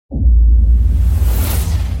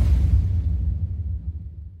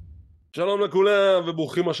שלום לכולם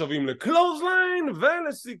וברוכים השבים לקלוזליין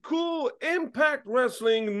ולסיקור אימפקט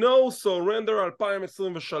רסלינג No Surrender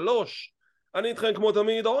 2023. אני איתכם כמו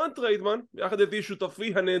תמיד אורן טריידמן, יחד איתי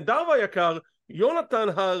שותפי הנהדר והיקר יונתן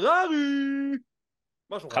הררי.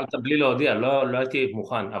 מה שלומך? התחלת בלי להודיע, לא הייתי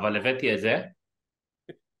מוכן, אבל הבאתי את זה.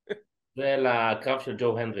 זה לקרב של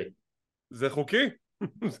ג'ו הנרי. זה חוקי?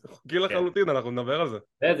 זה חוקי כן. לחלוטין, אנחנו נדבר על זה.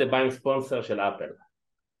 וזה בא עם ספונסר של אפל.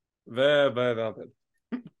 ו...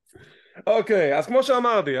 אוקיי, אז כמו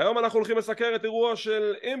שאמרתי, היום אנחנו הולכים לסקר את אירוע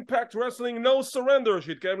של אימפקט רסלינג No Surrender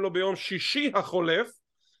שהתקיים לו ביום שישי החולף.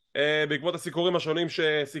 בעקבות הסיקורים השונים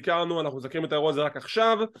שסיקרנו, אנחנו מזכירים את האירוע הזה רק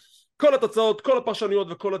עכשיו. כל התוצאות, כל הפרשנויות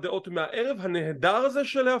וכל הדעות מהערב הנהדר הזה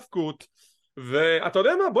של ההפקות. ואתה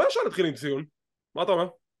יודע מה? בוא ישר נתחיל עם ציון. מה אתה אומר?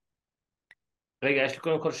 רגע, יש לי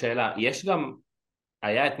קודם כל שאלה. יש גם,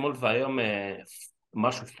 היה אתמול והיום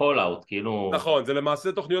משהו פול-אאוט, כאילו... נכון, זה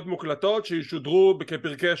למעשה תוכניות מוקלטות שישודרו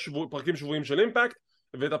פרקים שבועיים של אימפקט,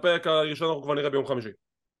 ואת הפרק הראשון אנחנו כבר נראה ביום חמישי.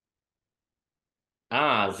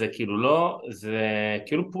 זה כאילו לא... זה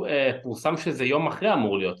כאילו פורסם שזה יום אחרי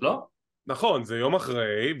אמור להיות, לא? נכון, זה יום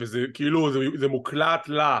אחרי, וזה כאילו, זה מוקלט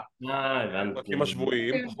לפרקים הבנתי.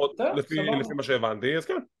 השבועיים, כן, פחות טוב, לפי סבבה. מה שהבנתי, אז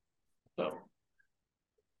כן. טוב.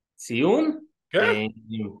 ציון? כן, אה,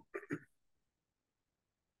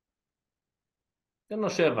 תן לו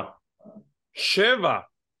 7. 7.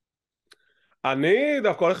 אני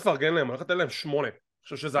דווקא הולך לפרגן להם, אני הולך לתת להם 8. אני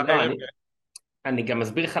חושב שזה לא, הערב. אני גם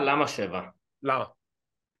אסביר לך למה 7. למה?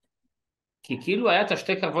 כי כאילו היה את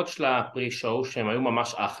השתי קרבות של הפרי שואו שהם היו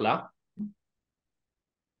ממש אחלה,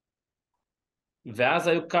 ואז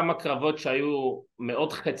היו כמה קרבות שהיו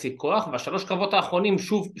מאוד חצי כוח, והשלוש קרבות האחרונים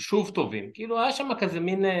שוב טובים. כאילו היה שם כזה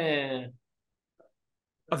מין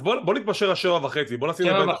אז בוא נתפשר על 7.5, בוא נשים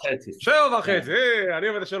לבן 7.5. 7.5, כן. אני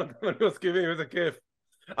אוהב את השאלה, אני מסכימים, איזה כיף.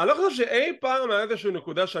 אני לא חושב שאי פעם היה איזושהי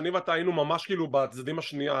נקודה שאני ואתה היינו ממש כאילו בצדדים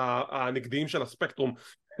הנגדיים של הספקטרום,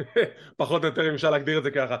 פחות או יותר אם אפשר להגדיר את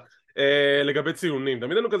זה ככה, לגבי ציונים.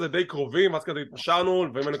 תמיד היינו כזה די קרובים, אז כזה התפשרנו,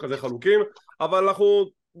 לפעמים היינו כזה חלוקים, אבל אנחנו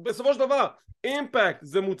בסופו של דבר, אימפקט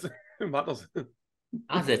זה מה אתה עושה?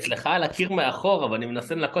 זה אצלך על הקיר מאחור, אבל אני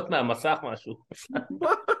מנסה לנקות מהמסך משהו.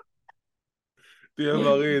 תהיה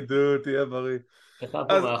בריא, דוד, תהיה בריא. אצלך פה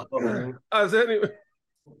אז, מאחור. אז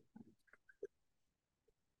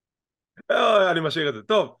אני משאיר את זה.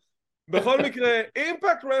 טוב, בכל מקרה,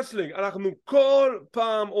 אימפקט רסלינג, אנחנו כל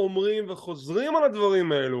פעם אומרים וחוזרים על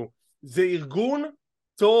הדברים האלו. זה ארגון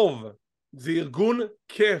טוב, זה ארגון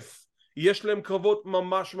כיף. יש להם קרבות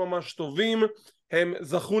ממש ממש טובים, הם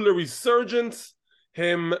זכו לריסרג'נס,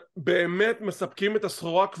 הם באמת מספקים את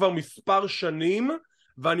הסחורה כבר מספר שנים,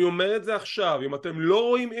 ואני אומר את זה עכשיו, אם אתם לא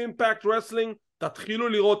רואים אימפקט רסלינג, תתחילו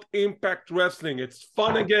לראות אימפקט רסלינג. It's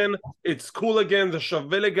fun again, it's cool again, זה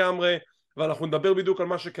שווה לגמרי, ואנחנו נדבר בדיוק על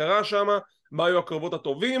מה שקרה שם, מה היו הקרבות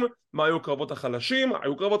הטובים, מה היו הקרבות החלשים,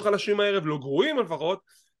 היו קרבות חלשים הערב, לא גרועים לפחות,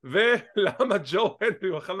 ולמה ג'ו הנרי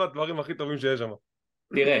הוא אחד מהדברים הכי טובים שיש שם.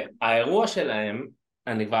 תראה, האירוע שלהם,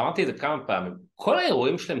 אני כבר אמרתי את זה כמה פעמים, כל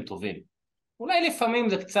האירועים שלהם טובים. אולי לפעמים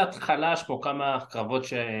זה קצת חלש, כמו כמה קרבות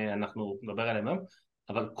שאנחנו נדבר עליהם היום,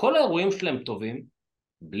 אבל כל האירועים שלהם טובים,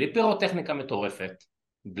 בלי פירוטכניקה מטורפת,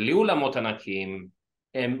 בלי אולמות ענקיים.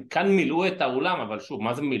 הם כאן מילאו את האולם, אבל שוב,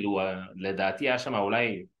 מה זה מילאו? לדעתי היה שם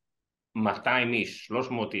אולי 200 איש,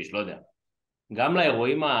 300 איש, לא יודע. גם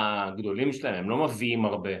לאירועים הגדולים שלהם, הם לא מביאים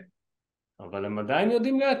הרבה, אבל הם עדיין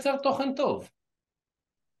יודעים לייצר תוכן טוב.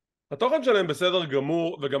 התוכן שלהם בסדר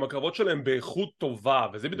גמור, וגם הקרבות שלהם באיכות טובה,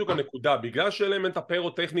 וזה בדיוק הנקודה, בגלל שאין את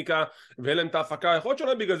הפירוטכניקה ואין להם את ההפקה, יכול להיות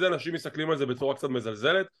שאולי בגלל זה אנשים מסתכלים על זה בצורה קצת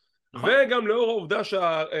מזלזלת, נכון. וגם לאור העובדה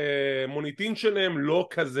שהמוניטין שלהם לא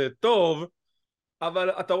כזה טוב, אבל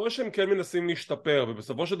אתה רואה שהם כן מנסים להשתפר,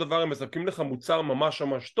 ובסופו של דבר הם מספקים לך מוצר ממש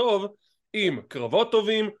ממש טוב, עם קרבות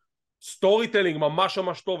טובים, סטורי טלינג ממש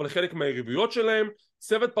ממש טוב לחלק מהיריבויות שלהם,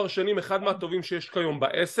 צוות פרשנים אחד מהטובים שיש כיום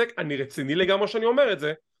בעסק, אני רציני לגמרי שאני אומר את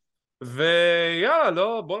זה, ויאללה,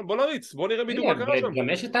 לא, בוא נריץ, בוא נראה בדיוק מה קרה שם. וגם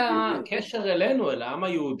יש את הקשר אלינו, אל העם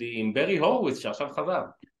היהודי, עם ברי הורוביץ שעכשיו חזר.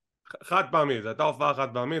 חד פעמית, זו הייתה הופעה חד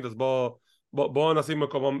פעמית, אז בוא נשים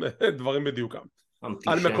מקומם דברים בדיוקם.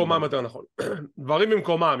 על מקומם יותר נכון. דברים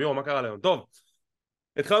במקומם, מה קרה להם? טוב,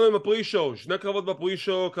 התחלנו עם הפרי-שואו, שני קרבות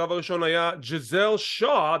בפרי-שואו, קרב הראשון היה ג'יזל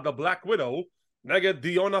שאה, The Black Widow, נגד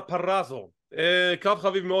דיונה פרזו. קרב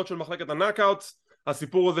חביב מאוד של מחלקת הנאקאוטס,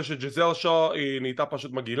 הסיפור הזה שג'יזל שאה היא נהייתה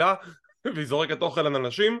פשוט מגעילה, והיא זורקת אוכל על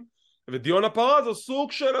אנשים, ודיונה פרזו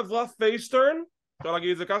סוג של עברה פייסטרן, אפשר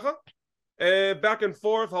להגיד את זה ככה? back and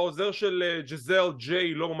forth, העוזר של ג'יזל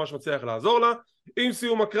ג'יי לא ממש מצליח לעזור לה, עם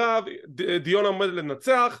סיום הקרב דיונה עומדת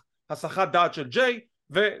לנצח, הסחת דעת של ג'יי,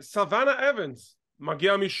 וסוואנה אבנס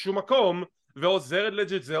מגיע משום מקום ועוזרת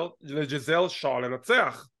לג'יזל שואו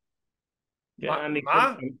לנצח. כן,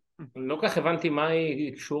 מה? אני לא כל כך הבנתי מה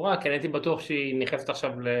היא קשורה, כי אני הייתי בטוח שהיא נכנסת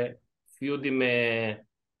עכשיו לפיוד עם,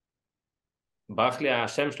 ברח לי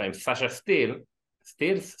השם שלה, עם סאשה סטיל.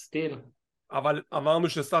 סטיל? אבל אמרנו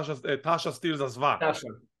שטאשה סטילס עזבה. סאשה.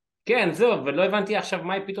 כן, זהו, ולא הבנתי עכשיו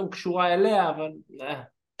מה היא פתאום קשורה אליה, אבל...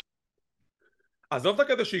 עזוב את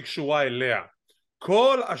הקטע שהיא קשורה אליה.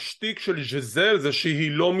 כל השטיק של ז'זל זה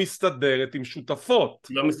שהיא לא מסתדרת עם שותפות.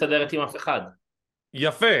 לא מסתדרת עם אף אחד.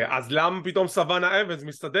 יפה, אז למה פתאום סוואנה אבנס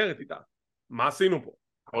מסתדרת איתה? מה עשינו פה?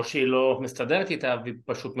 או שהיא לא מסתדרת איתה, והיא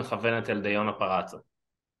פשוט מכוונת אל דיון הפרצה.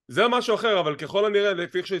 זה משהו אחר, אבל ככל הנראה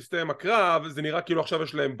לפי איך שהסתיים הקרב זה נראה כאילו עכשיו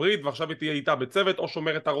יש להם ברית ועכשיו היא תהיה איתה בצוות או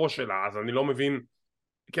שומרת הראש שלה, אז אני לא מבין.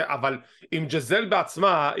 אבל אם ג'זל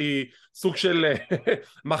בעצמה היא סוג של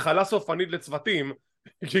מחלה סופנית לצוותים,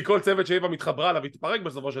 כי כל צוות שהיא מתחברה לה והתפרק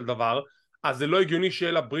בסופו של דבר, אז זה לא הגיוני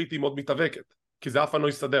שיהיה לה ברית עם עוד מתאבקת, כי זה אף פעם לא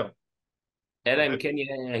יסתדר. אלא אם כן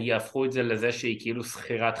יהפכו את זה לזה שהיא כאילו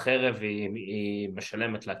שכירת חרב והיא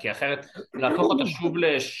משלמת לה, כי אחרת להפוך אותה שוב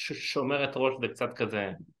לשומרת ראש זה קצת כזה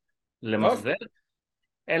למחזר,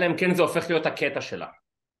 אלא אם כן זה הופך להיות הקטע שלה.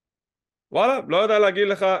 וואלה, לא יודע להגיד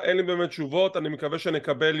לך, אין לי באמת תשובות, אני מקווה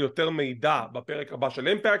שנקבל יותר מידע בפרק הבא של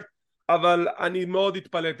אימפקט, אבל אני מאוד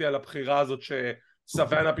התפלאתי על הבחירה הזאת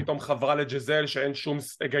שסוואנה פתאום חברה לג'זל, שאין שום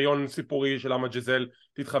היגיון סיפורי של למה ג'זל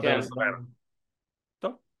תתחבר לסוואנה.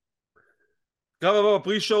 טוב. קרב הבא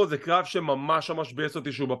בפרי-שואו זה קרב שממש ממש ביאס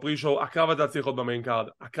אותי שהוא בפרי-שואו, הקרב הזה צריך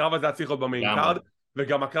להיות במיין קארד,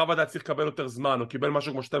 וגם הקרב הזה צריך לקבל יותר זמן, הוא קיבל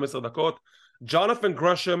משהו כמו 12 דקות. ג'ונת'ן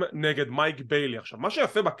גרשם נגד מייק ביילי. עכשיו מה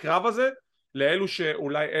שיפה בקרב הזה, לאלו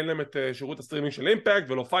שאולי אין להם את שירות הסטרימינג של אימפקט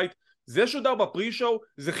ולא פייט, זה שודר בפרי-שואו,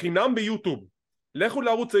 זה חינם ביוטיוב, לכו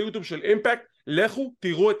לערוץ היוטיוב של אימפקט, לכו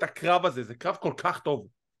תראו את הקרב הזה, זה קרב כל כך טוב.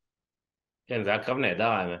 כן, זה היה קרב נהדר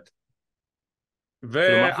האמת.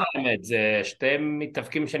 כאילו מה זה האמת, זה שתי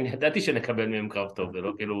מתאבקים שאני ידעתי שנקבל מהם קרב טוב, זה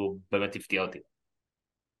לא כאילו באמת הפתיע אותי.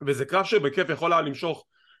 וזה קרב שבכיף יכול היה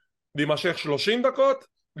להימשך 30 דקות,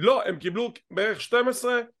 לא, הם קיבלו בערך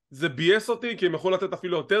 12, זה בייס אותי כי הם יכולו לתת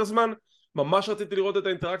אפילו יותר זמן, ממש רציתי לראות את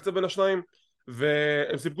האינטראקציה בין השניים,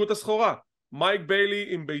 והם סיפקו את הסחורה, מייק ביילי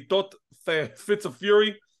עם בעיטות fits of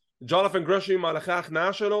fury, ג'ונת'ן גרשם עם מהלכי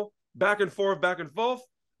ההכנעה שלו, back and forth,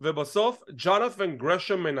 ובסוף ג'ונת'ן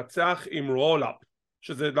גרשם מנצח עם רול-אפ,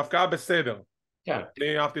 שזה דווקא בסדר. כן.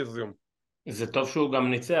 אני אהבתי את הסיום. זה טוב שהוא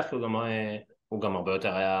גם ניצח, הוא גם הרבה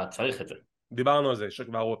יותר היה צריך את זה. דיברנו על זה,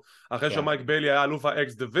 שכבר אחרי שמייק ביילי היה אלוף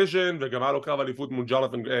האקס דיוויז'ן וגם היה לו קרב אליפות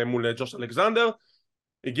מול ג'וש אלכסנדר,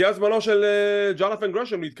 הגיע זמנו של ג'ונת'ן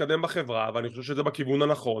גרשם להתקדם בחברה, ואני חושב שזה בכיוון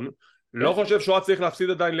הנכון. לא חושב שהוא היה צריך להפסיד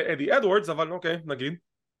עדיין לאדי אדוורדס, אבל אוקיי, נגיד.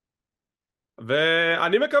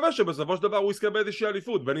 ואני מקווה שבסופו של דבר הוא יזכה באיזושהי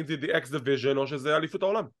אליפות, בין אם זה the X Division או שזה אליפות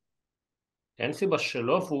העולם. אין סיבה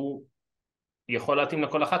שלא, והוא יכול להתאים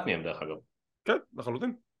לכל אחת מהם דרך אגב. כן,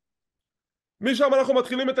 לחלוטין. משם אנחנו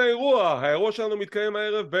מתחילים את האירוע. האירוע שלנו מתקיים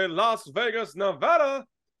הערב בלאס וגאס נבדה,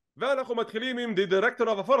 ואנחנו מתחילים עם the director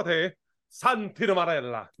of authority, סנטינו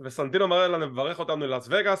מרלה. וסנטינו מרלה מברך אותנו ללאס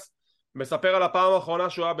וגאס, מספר על הפעם האחרונה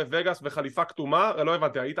שהוא היה בווגאס בחליפה כתומה. לא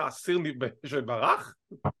הבנתי, היית אסיר שברח?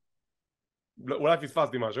 אולי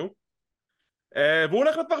פספסתי משהו. והוא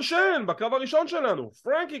הולך לפרשן בקרב הראשון שלנו,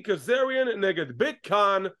 פרנקי קזריאן נגד ביג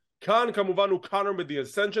קאן. קאן כמובן הוא קאנר ב-The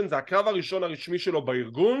Ascension, זה הקרב הראשון הרשמי שלו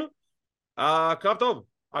בארגון. הקרב טוב,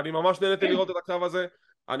 אני ממש נהניתי לראות את הקרב הזה.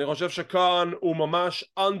 אני חושב שקאן הוא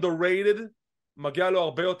ממש underrated, מגיע לו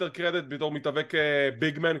הרבה יותר קרדיט בתור מתאבק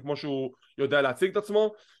ביגמן כמו שהוא יודע להציג את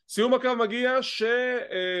עצמו. סיום הקרב מגיע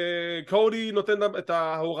שקודי נותן את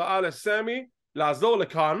ההוראה לסמי לעזור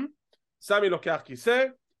לקאן. סמי לוקח כיסא,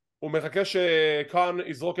 הוא מחכה שקאן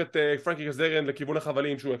יזרוק את פרנקי קזריאן לכיוון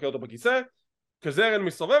החבלים שהוא יקר אותו בכיסא, קזריאן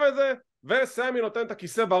מסובב את זה וסמי נותן את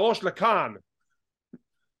הכיסא בראש לקאן,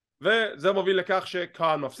 וזה מוביל לכך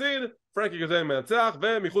שקאן מפסיד, פרנקי קזריאן מנצח,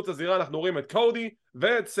 ומחוץ לזירה אנחנו רואים את קודי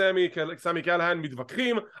ואת סמי קלהן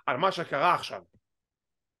מתווכחים על מה שקרה עכשיו.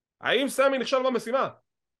 האם סמי נכשל במשימה?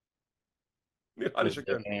 נראה לי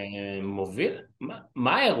שכן. מוביל?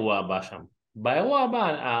 מה האירוע הבא שם? באירוע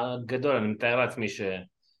הבא הגדול אני מתאר לעצמי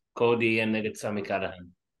שקודי יהיה נגד סמי קלהן.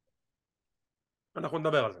 אנחנו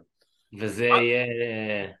נדבר על זה. וזה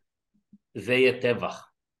יהיה טבח.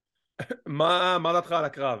 מה דעתך על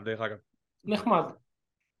הקרב דרך אגב? נחמד.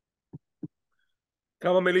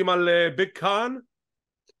 כמה מילים על ביג קאן?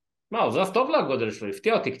 מה, הוא זז טוב לגודל שלו,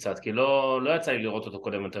 הפתיע אותי קצת, כי לא יצא לי לראות אותו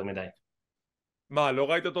קודם יותר מדי. מה,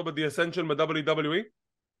 לא ראית אותו ב-The Ascension ב-WWE?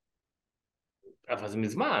 אבל זה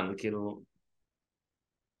מזמן, כאילו...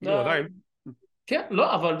 לא, עדיין. כן,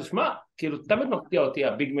 לא, אבל שמע, כאילו, תמיד מפתיע אותי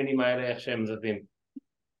הביגמנים האלה, איך שהם זזים.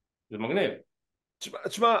 זה מגניב.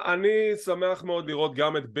 תשמע, אני שמח מאוד לראות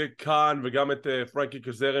גם את ביג קאן וגם את פרנקי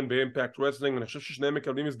קזרן באימפקט רסלינג. אני חושב ששניהם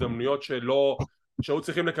מקבלים הזדמנויות שהיו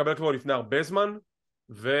צריכים לקבל כבר לפני הרבה זמן,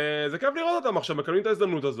 וזה כיף לראות אותם עכשיו מקבלים את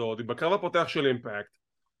ההזדמנות הזאת בקרב הפותח של אימפקט.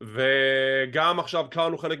 וגם עכשיו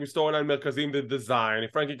קאן הוא חלק מסטורי ליין מרכזיים בדיזיין.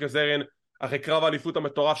 פרנקי קזרן אחרי קרב האליפות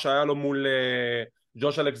המטורף שהיה לו מול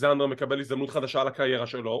ג'וש אלכסנדר מקבל הזדמנות חדשה לקריירה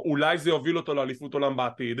שלו, אולי זה יוביל אותו לאליפות עולם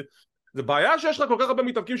בעתיד. זה בעיה שיש לך כל כך הרבה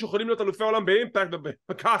מתאבקים שיכולים להיות אלופי עולם באימפקט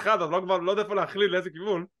בבקעה אחת, אז לא יודע איפה להחליט לאיזה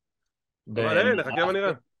כיוון, אבל היי, נחכה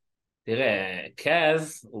ונראה. תראה,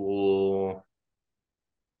 קאז הוא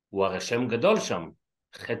הרי שם גדול שם,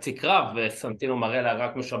 חצי קרב, וסנטינו מראה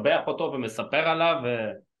רק משבח אותו ומספר עליו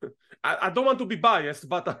I don't want to be biased,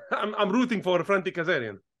 but I'm rooting for Frantic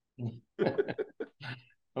Kazarian.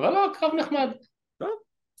 אבל לא, קרב נחמד.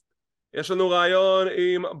 יש לנו רעיון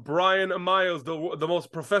עם בריאן מיילס, the most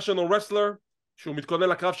professional wrestler, שהוא מתכונן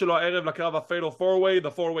לקרב שלו הערב, לקרב ה-Fatal 4-Way, the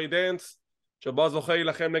 4-Way Dance, שבו הזוכה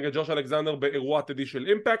יילחם נגד ג'וש אלכסנדר באירוע עתידי של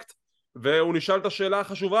אימפקט, והוא נשאל את השאלה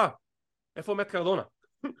החשובה, איפה מת קרדונה?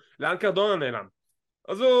 לאן קרדונה נעלם?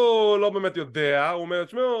 אז הוא לא באמת יודע, הוא אומר,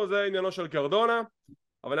 תשמעו, זה עניינו של קרדונה,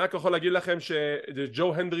 אבל אני רק יכול להגיד לכם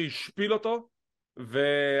שג'ו הנדרי השפיל אותו,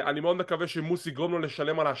 ואני מאוד מקווה שמוס יגרום לו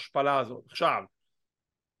לשלם על ההשפלה הזאת. עכשיו,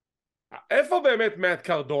 איפה באמת מת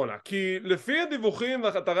קרדונה? כי לפי הדיווחים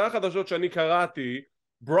ואתרי החדשות שאני קראתי,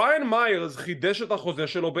 בריאן מיירס חידש את החוזה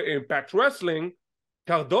שלו באימפקט רסלינג,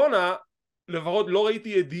 קרדונה, לפחות לא ראיתי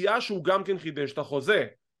ידיעה שהוא גם כן חידש את החוזה.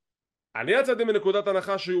 אני יצאתי מנקודת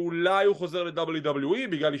הנחה שאולי הוא חוזר ל-WWE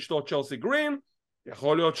בגלל אשתו צ'לסי גרין,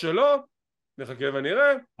 יכול להיות שלא, נחכה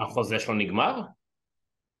ונראה. החוזה שלו נגמר?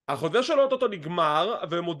 החוזה שלו אותו נגמר,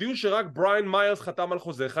 והם הודיעו שרק בריאן מיירס חתם על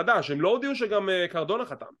חוזה חדש, הם לא הודיעו שגם קרדונה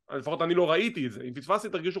חתם, לפחות אני לא ראיתי את זה, אם פספסתי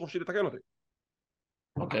תרגישו חופשי לתקן אותי.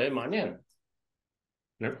 אוקיי, מעניין.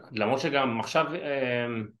 למרות שגם עכשיו,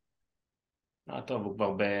 טוב, הוא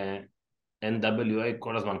כבר ב-NWA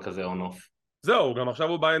כל הזמן כזה און-אוף. זהו, גם עכשיו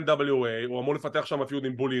הוא ב-NWA, הוא אמור לפתח שם פיוד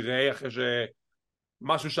עם בולי ריי, אחרי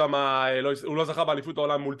שמשהו שם, הוא לא זכה באליפות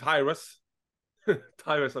העולם מול טיירס,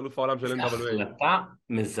 טיירס, אלוף העולם של NWA. החלטה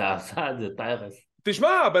מזעזעת זה טיירס. תשמע,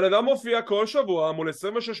 הבן אדם מופיע כל שבוע מול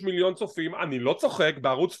 26 מיליון צופים, אני לא צוחק,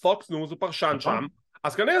 בערוץ פוקס ניוז הוא פרשן שם,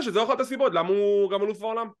 אז כנראה שזה אחת הסיבות, למה הוא גם אלוף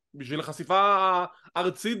העולם? בשביל החשיפה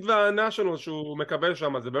הארצית והנשיונל שהוא מקבל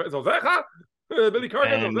שם, זה עוזר לך? בילי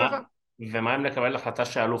קרגן, זה עוזר לך? ומה אם לקבל החלטה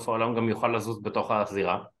שאלוף העולם גם יוכל לזוז בתוך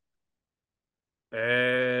הזירה?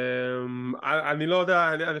 אני לא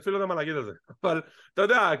יודע, אני אפילו לא יודע מה להגיד על זה, אבל אתה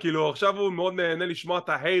יודע, כאילו עכשיו הוא מאוד נהנה לשמוע את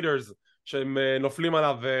ההייטרס שהם נופלים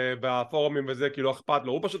עליו בפורומים וזה, כאילו אכפת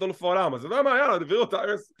לו, הוא פשוט אלוף העולם, אז אתה יודע מה, יאללה, תביאו את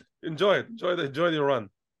הארס, enjoy your run.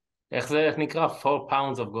 איך זה נקרא? 4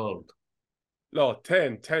 pounds of gold. לא,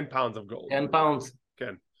 10 pounds of gold. 10 pounds?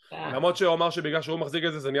 כן. למרות שהוא אמר שבגלל שהוא מחזיק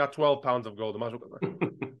את זה, זה נהיה 12 pounds of gold או משהו כזה.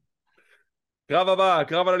 קרב הבא,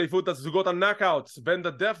 קרב על אליפות הזוגות הנאקאוטס, בין The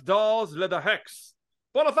Death Dolls ל-The Hex.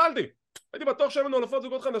 פה נפלתי. הייתי בטוח שהם לנו אלופות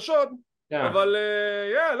זוגות חדשות, אבל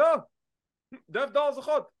לא. Death Dolls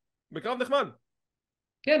זוכות. בקרב נחמד.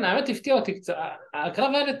 כן, האמת הפתיע אותי קצת.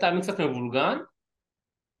 הקרב היה לטעמי קצת מבולגן,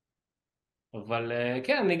 אבל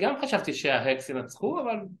כן, אני גם חשבתי שההקס ינצחו,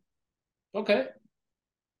 אבל אוקיי.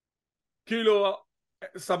 כאילו,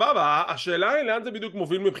 סבבה, השאלה היא לאן זה בדיוק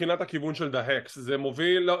מוביל מבחינת הכיוון של The Hex. זה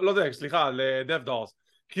מוביל, לא The Hex, סליחה, ל-Death Dolls.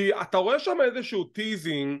 כי אתה רואה שם איזשהו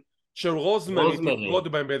טיזינג של רוזמרי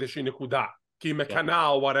תפגוד בהם באיזושהי נקודה, כי היא מקנה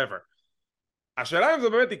או whatever. השאלה אם זה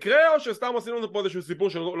באמת יקרה, או שסתם עשינו לנו פה איזשהו סיפור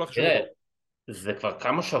שלא חשוב. תראה, זה כבר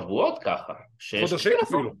כמה שבועות ככה. חודשים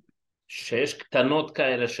אפילו. שיש קטנות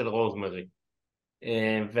כאלה של רוזמרי.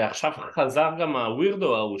 ועכשיו חזר גם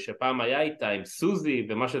הווירדו ההוא, שפעם היה איתה עם סוזי,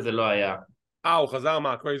 ומה שזה לא היה. הוא חזר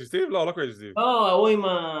מה? קרייזי סטיב? לא קרייזי סטיב. ההוא עם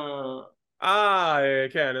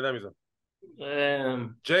כן, אני יודע מי זה.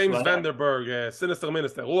 ג'יימס ונדרברג, סינסטר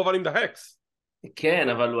מיניסטר, הוא אבל עם The Hex. כן,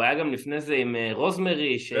 אבל הוא היה גם לפני זה עם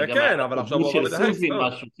רוזמרי, שגם היה דמות של סוזי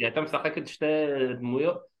משהו, כי הייתה משחקת שתי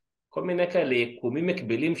דמויות, כל מיני כאלה יקומים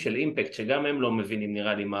מקבילים של אימפקט, שגם הם לא מבינים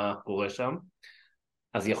נראה לי מה קורה שם.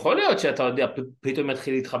 אז יכול להיות שאתה יודע, פתאום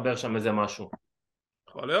יתחיל להתחבר שם איזה משהו.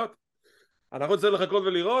 יכול להיות. אנחנו נצטרך לחכות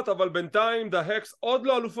ולראות, אבל בינתיים The Hex עוד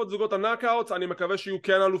לא אלופות זוגות הנאקאוטס, אני מקווה שיהיו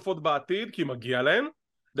כן אלופות בעתיד, כי מגיע להן.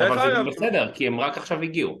 אבל זה בסדר, כי הם רק עכשיו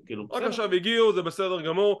הגיעו. רק עכשיו הגיעו, זה בסדר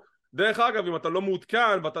גמור. דרך אגב, אם אתה לא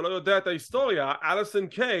מעודכן ואתה לא יודע את ההיסטוריה, אליסון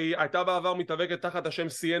קיי הייתה בעבר מתאבקת תחת השם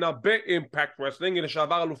סיינה באימפקט רסלינג, היא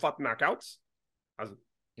לשעבר אלופת נאקאוטס. אז,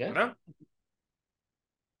 אתה יודע?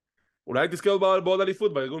 אולי תזכר בעוד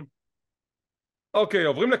אליפות בארגון. אוקיי,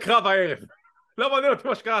 עוברים לקרב הערב. לא מעניין אותי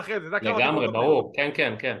מה שקרה אחרי זה. לגמרי, ברור.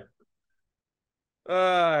 כן.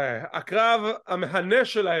 הקרב המהנה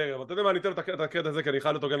של הערב, אתה יודע מה, אני אתן את הקרב הזה כי אני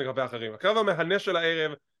חייב לתוגן לגבי האחרים. הקרב המהנה של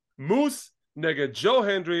הערב, מוס נגד ג'ו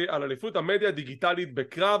הנדרי על אליפות המדיה הדיגיטלית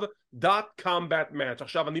בקרב דאט קומבט מאץ'.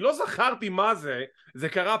 עכשיו אני לא זכרתי מה זה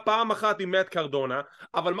קרה פעם אחת עם מאט קרדונה,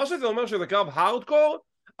 אבל מה שזה אומר שזה קרב הארדקור,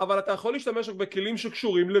 אבל אתה יכול להשתמש בכלים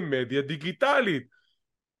שקשורים למדיה דיגיטלית.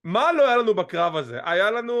 מה לא היה לנו בקרב הזה?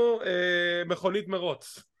 היה לנו מכונית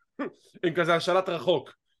מרוץ עם כזה השלט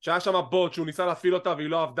רחוק, שהיה שם בוט שהוא ניסה להפעיל אותה והיא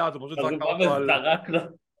לא עבדה, אז הוא פשוט אז הוא זרק בא אותו על... וזרק לו.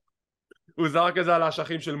 הוא זרק את זה על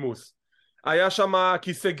האשכים של מוס. היה שם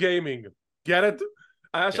כיסא גיימינג, get it?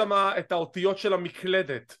 היה שם את האותיות של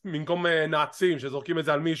המקלדת במקום נעצים שזורקים את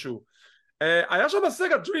זה על מישהו. היה שם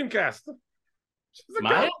סגה דרימקאסט.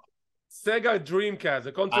 מה היה? סגה דרימקאסט,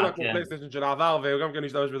 זה קונסולה כמו פלייסטיישן של העבר, והוא גם כן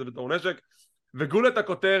השתמש בזה בתור נשק. וגולת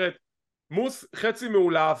הכותרת, מוס חצי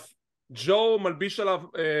מעולף, ג'ו מלביש עליו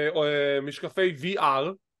משקפי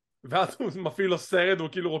VR, ואז הוא מפעיל לו סרט, הוא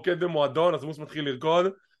כאילו רוקד במועדון, אז מוס מתחיל לרקוד,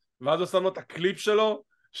 ואז הוא שם לו את הקליפ שלו,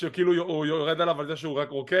 שכאילו הוא יורד עליו על זה שהוא רק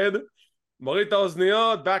רוקד, מוריד את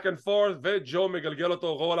האוזניות, back and forth, וג'ו מגלגל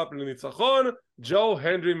אותו רול-אפ לניצחון, ג'ו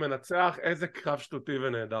הנדרי מנצח. איזה קרב שטותי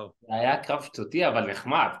ונהדר. זה היה קרב שטותי אבל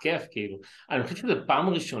נחמד, כיף כאילו. אני חושב שזו פעם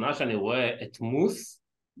ראשונה שאני רואה את מוס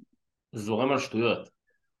זורם על שטויות.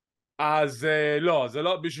 אז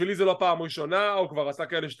לא, בשבילי זה לא פעם ראשונה, הוא כבר עשה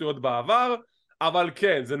כאלה שטויות בעבר, אבל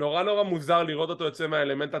כן, זה נורא נורא מוזר לראות אותו יוצא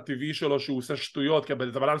מהאלמנט הטבעי שלו שהוא עושה שטויות, כי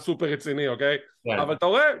זה בלן סופר רציני, אוקיי? כן. אבל אתה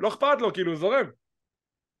רואה, לא אכפת לו, כאילו הוא זורם.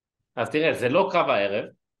 אז תראה, זה לא קרב הערב,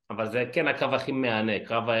 אבל זה כן הקרב הכי מהנה.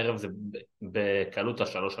 קרב הערב זה בקלות ה3-3,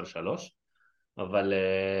 אבל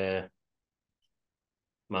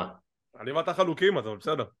מה? אני ואתה חלוקים, אז אבל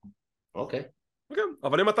בסדר. אוקיי. כן,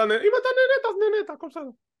 אבל אם אתה נהנית, אז נהנית, הכל בסדר.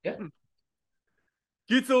 כן.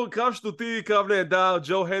 קיצור, קרב שטותי, קרב נהדר,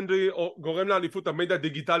 ג'ו הנדרי גורם לאליפות המדיה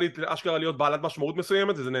הדיגיטלית אשכרה להיות בעלת משמעות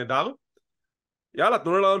מסוימת, זה נהדר. יאללה,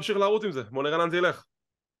 תנו לנו להמשיך לערוץ עם זה, בוא נראה לאן זה ילך.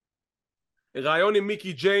 רעיון עם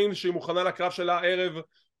מיקי ג'יין שהיא מוכנה לקרב שלה הערב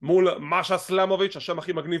מול משה סלמוביץ', השם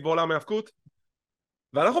הכי מגניב בעולם ההאבקות,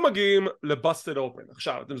 ואנחנו מגיעים לבאסטד אופן.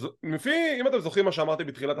 עכשיו, אם אתם זוכרים מה שאמרתי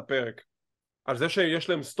בתחילת הפרק על זה שיש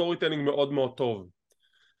להם סטורי טיילינג מאוד מאוד טוב,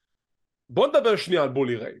 בוא נדבר שנייה על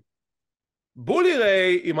בולי ריי. בולי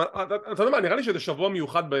ריי, אתה יודע מה, נראה לי שזה שבוע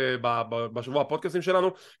מיוחד בשבוע הפודקאסטים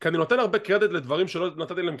שלנו, כי אני נותן הרבה קרדיט לדברים שלא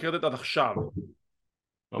נתתי להם קרדיט עד עכשיו.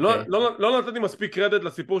 לא נתתי מספיק קרדיט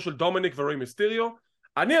לסיפור של דומיניק וריי מיסטריו.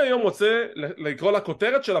 אני היום רוצה לקרוא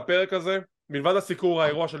לכותרת של הפרק הזה, מלבד הסיקור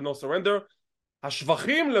האירוע של No Surrender,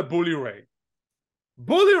 השבחים לבולי ריי.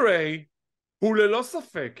 בולי ריי הוא ללא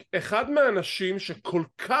ספק אחד מהאנשים שכל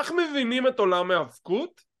כך מבינים את עולם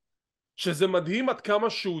ההאבקות, שזה מדהים עד כמה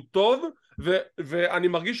שהוא טוב, ואני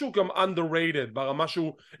מרגיש שהוא גם underrated ברמה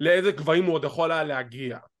שהוא לאיזה גבהים הוא עוד יכול היה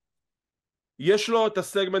להגיע. יש לו את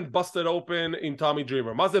הסגמנט Busted Open עם טומי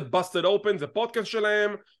דרימר. מה זה Busted Open? זה פודקאסט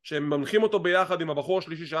שלהם שהם מנחים אותו ביחד עם הבחור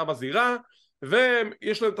השלישי שהיה בזירה,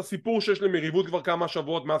 ויש להם את הסיפור שיש להם מריבות כבר כמה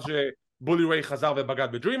שבועות מאז שבולי ריי חזר ובגד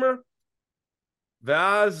בדרימר,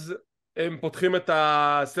 ואז הם פותחים את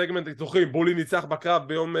הסגמנט, זוכרים, בולי ניצח בקרב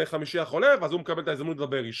ביום חמישי החולף, אז הוא מקבל את ההזדמנות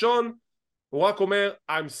לדבר ראשון, הוא רק אומר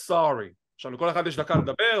I'm sorry. עכשיו לכל אחד יש דקה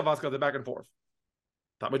לדבר, ואז כזה back and forth.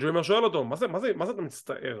 טומי דרימר שואל אותו, מה זה אתה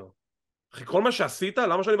מצטער? אחי, כל מה שעשית,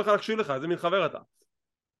 למה שאני בכלל אקשיב לך? איזה מין חבר אתה?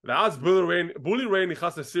 ואז בולי ריי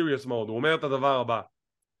נכנס לסיריוס מוד, הוא אומר את הדבר הבא: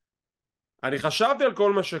 אני חשבתי על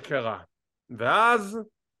כל מה שקרה, ואז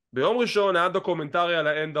ביום ראשון היה דוקומנטרי על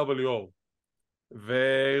ה-NWO,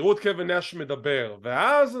 והראו את קווין נאש מדבר,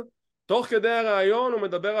 ואז תוך כדי הרעיון הוא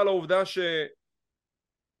מדבר על העובדה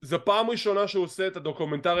זו פעם ראשונה שהוא עושה את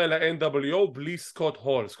הדוקומנטרי על ה-NWO בלי סקוט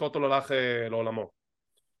הול. סקוט הול הלך לעולמו,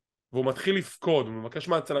 והוא מתחיל לפקוד, הוא מבקש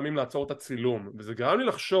מהצלמים לעצור את הצילום, וזה גרם לי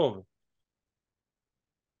לחשוב,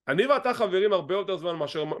 אני ואתה חברים הרבה יותר זמן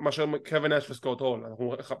מאשר קווין נאש וסקוט הול,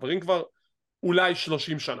 אנחנו חברים כבר אולי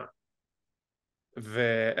 30 שנה,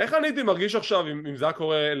 ואיך אני הייתי מרגיש עכשיו אם זה היה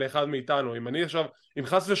קורה לאחד מאיתנו, אם אני עכשיו, אם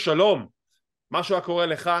חס ושלום משהו היה קורה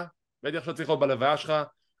לך, והייתי עכשיו צריך להיות בלוויה שלך,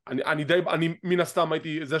 אני מן הסתם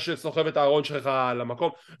הייתי זה שסוחב את הארון שלך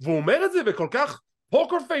למקום, והוא אומר את זה בכל כך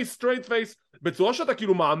פוקר פייס, סטרייט פייס, בצורה שאתה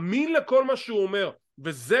כאילו מאמין לכל מה שהוא אומר,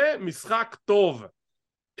 וזה משחק טוב.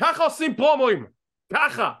 ככה עושים פרומואים,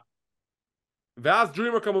 ככה. ואז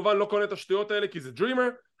דרימר כמובן לא קונה את השטויות האלה, כי זה דרימר,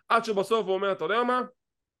 עד שבסוף הוא אומר, אתה יודע מה?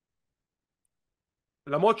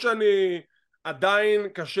 למרות שאני עדיין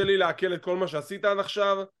קשה לי לעכל את כל מה שעשית עד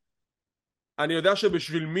עכשיו, אני יודע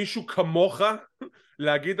שבשביל מישהו כמוך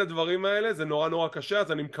להגיד את הדברים האלה זה נורא נורא קשה,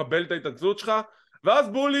 אז אני מקבל את ההתנצלות שלך. ואז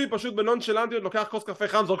בולי פשוט בנונשלנטיות לוקח כוס קפה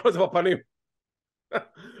חם, זורק לו את זה בפנים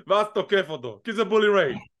ואז תוקף אותו, כי זה בולי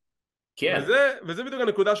ריי. כן. וזה בדיוק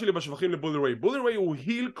הנקודה שלי בשבחים לבולי ריי. בולי ריי הוא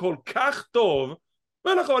היל כל כך טוב,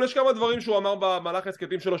 ונכון, יש כמה דברים שהוא אמר במהלך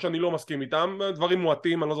הסקטים שלו שאני לא מסכים איתם, דברים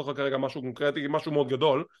מועטים, אני לא זוכר כרגע משהו קונקרטי, משהו מאוד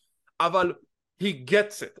גדול, אבל he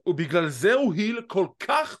gets it, ובגלל זה הוא היל כל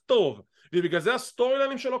כך טוב, ובגלל זה הסטורי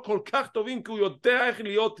ליינים שלו כל כך טובים, כי הוא יודע איך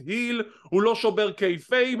להיות היל, הוא לא שובר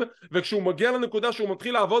קייפייב, וכשהוא מגיע לנקודה שהוא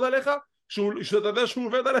מתחיל לעבוד עליך, שאתה יודע שהוא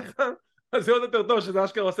עובד עליך, אז זה עוד יותר טוב שזה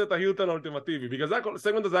אשכרה עושה את ההילטון האולטימטיבי. בגלל זה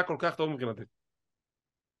הסגמנט הזה היה כל כך טוב מבחינתי.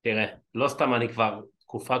 תראה, לא סתם אני כבר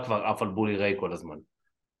תקופה כבר עף על בולי ריי כל הזמן,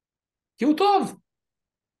 כי הוא טוב.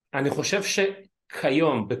 אני חושב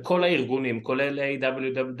שכיום בכל הארגונים, כולל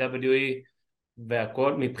WWE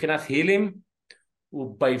והכל, מבחינת הילים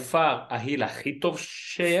הוא ביפר ההיל הכי טוב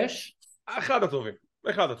שיש. אחד הטובים,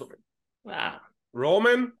 אחד הטובים. אה,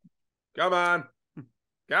 רומן, כמובן,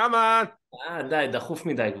 כמובן. די, דחוף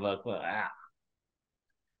מדי כבר.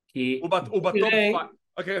 כי הוא בטופ תראה,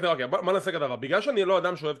 5. אוקיי, בוא נעשה כדבר. בגלל שאני לא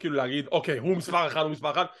אדם שאוהב כאילו להגיד, אוקיי, הוא מספר 1, הוא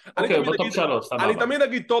מספר 1. אוקיי, הוא בטופ 3, אני סבבה. תמיד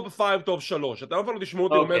אגיד טופ 5, טופ 3. אתה לא יכול תשמעו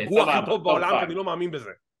אותי אומר, אוקיי, הוא הכי סבבה, טוב טופ בעולם, 5. כי אני לא מאמין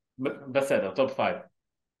בזה. בסדר, טופ 5.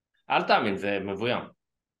 אל תאמין, זה מבוים.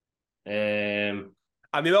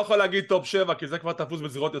 אני לא יכול להגיד טופ 7, כי זה כבר תפוס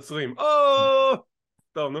בזירות יוצרים.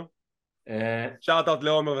 טוב, נו. שארט אאוט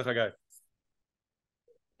לעומר וחגי.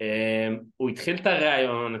 הוא התחיל את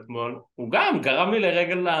הראיון אתמול, הוא גם גרם לי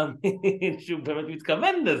לרגע להאמין שהוא באמת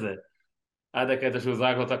מתכוון לזה. עד הקטע שהוא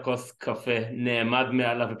זרק לו את הכוס קפה, נעמד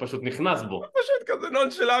מעליו ופשוט נכנס בו. פשוט כזה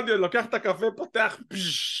נונשלנטי, לוקח את הקפה, פותח,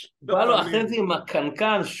 פששש. בא לו אחרי זה עם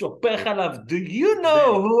הקנקן, שופך עליו, do you know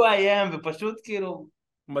who I am, ופשוט כאילו...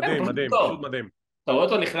 מדהים, מדהים, פשוט מדהים. אתה רואה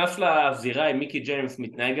אותו נכנס לזירה עם מיקי ג'יימס,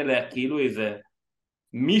 מתנהג עליה כאילו איזה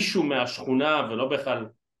מישהו מהשכונה ולא בכלל...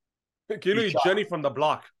 כאילו היא ג'ני from the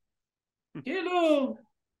block. כאילו...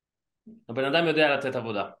 הבן אדם יודע לתת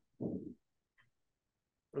עבודה.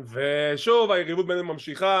 ושוב היריבות ביניהם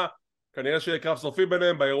ממשיכה, כנראה שיהיה קרב סופי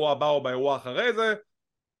ביניהם באירוע הבא או באירוע אחרי זה.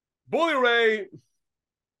 בולי ריי,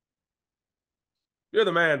 you're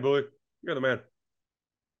the man בולי, you're the man.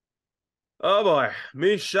 בואי,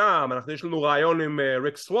 משם יש לנו רעיון עם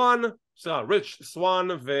ריץ' סואן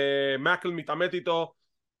ומקל מתעמת איתו,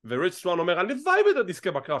 וריץ' סואן אומר הלוואי ואתה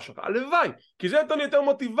תזכה בקרב שלך, הלוואי, כי זה נתן לי יותר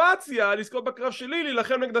מוטיבציה לזכות בקרב שלי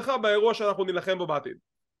להילחם נגדך באירוע שאנחנו נילחם בו בעתיד.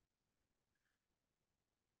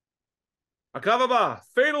 הקרב הבא,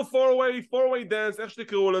 Fatal 4-Way Dance, איך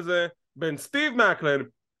שתקראו לזה, בין סטיב מקלן,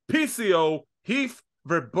 PCO, היף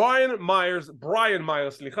ובריאן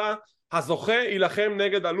מיירס, הזוכה יילחם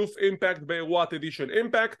נגד אלוף אימפקט באירוע עתידי של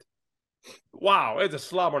אימפקט. וואו, איזה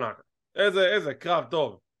סלאברנק, איזה קרב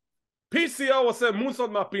טוב. PCO עושה מונסות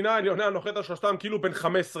מהפינה העליונה, נוחת על שלושתם כאילו בן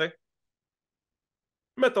 15.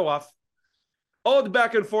 מטורף. עוד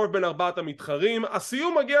back and forth בין ארבעת המתחרים,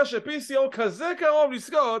 הסיום מגיע ש-PCO כזה קרוב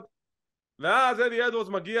לזכות, ואז אדי אדוורדס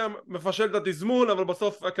מגיע, מפשל את התזמון, אבל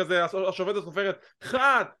בסוף כזה השופטת סופרת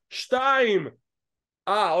 1, 2,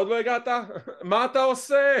 עוד לא הגעת? מה אתה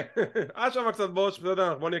עושה? שם קצת בוש,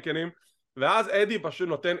 בסדר, בוא נהיה כנים. ואז אדי פשוט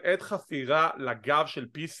נותן עת חפירה לגב של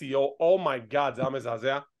PCO, אומייגאד, זה היה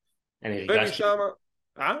מזעזע. אני הרגשתי. ומשם,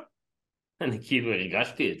 אני כאילו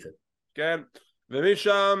הרגשתי את זה. כן,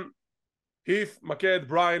 ומשם היף מכה את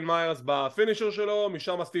בריאן מיירס בפינישר שלו,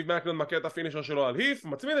 משם סטיב מקלן מכה את הפינישר שלו על היף,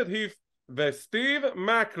 מצמיד את היף, וסטיב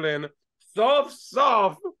מקלן סוף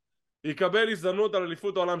סוף יקבל הזדמנות על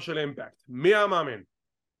אליפות העולם של אימפקט. מי המאמין?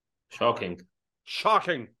 שוקינג.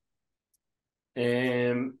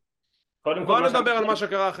 בוא נדבר על מה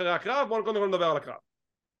שקרה אחרי הקרב, בוא קודם כל נדבר על הקרב.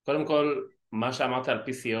 קודם כל, מה שאמרת על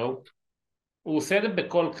PCO, הוא עושה את זה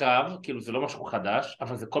בכל קרב, כאילו זה לא משהו חדש,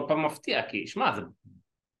 אבל זה כל פעם מפתיע, כי שמע, זה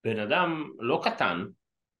בן אדם לא קטן,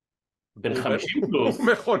 בן 50 פלוס,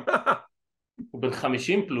 הוא מכונה. הוא בן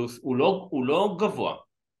 50 פלוס, הוא לא גבוה,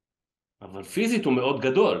 אבל פיזית הוא מאוד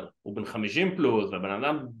גדול, הוא בן 50 פלוס, והבן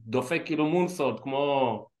אדם דופק כאילו מונסות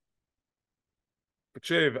כמו...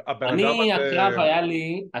 תקשיב, הבן אדם הזה...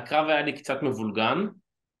 הקרב היה לי קצת מבולגן,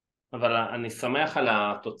 אבל אני שמח על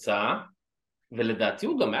התוצאה, ולדעתי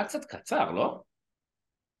הוא גם היה קצת קצר, לא?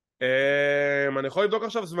 אני יכול לבדוק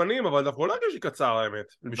עכשיו זמנים, אבל דווקא לא הרגיש לי קצר האמת.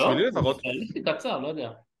 בשבילי לפחות. לא, הרגיש לי קצר, לא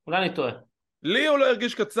יודע. אולי אני טועה. לי הוא לא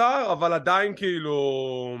הרגיש קצר, אבל עדיין כאילו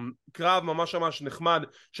קרב ממש ממש נחמד,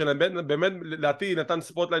 שבאמת לדעתי נתן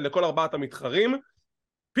ספוטלייט לכל ארבעת המתחרים.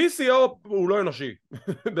 PCO הוא לא אנושי.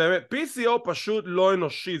 באמת, PCO פשוט לא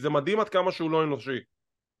אנושי, זה מדהים עד כמה שהוא לא אנושי.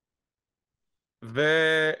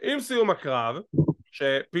 ועם סיום הקרב,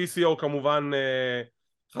 ש-PCO כמובן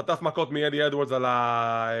חטף מכות מאדי אדוורדס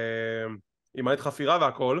עם העת חפירה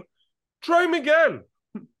והכל, טריי מיגל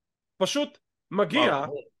פשוט מגיע.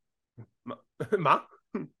 מה?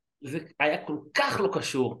 זה היה כל כך לא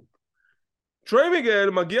קשור. טריי מיגל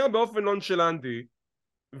מגיע באופן נונשלנטי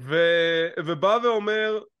ובא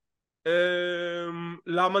ואומר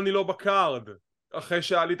למה אני לא בקארד אחרי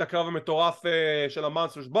שהיה לי את הקרב המטורף של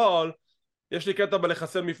המאנסטרס בול, יש לי קטע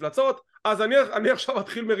בלחסל מפלצות, אז אני עכשיו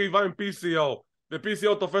אתחיל מריבה עם PCO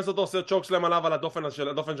ו-PCO תופס אותו, עושה צ'וק שלם עליו על הדופן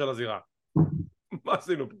של הזירה. מה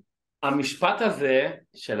עשינו פה? המשפט הזה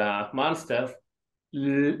של המאנסטרס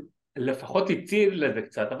לפחות הציל לזה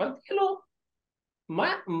קצת, אבל כאילו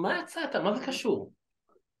מה יצאת? מה זה קשור?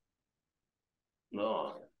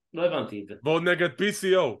 לא הבנתי את זה. ועוד נגד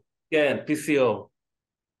PCO. כן, PCO.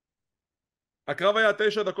 הקרב היה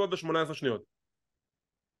 9 דקות ו18 שניות.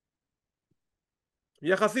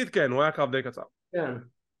 יחסית כן, הוא היה קרב די קצר. כן.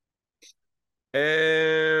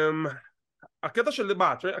 הקטע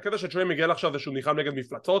של טריי מיגל עכשיו זה שהוא נלחם נגד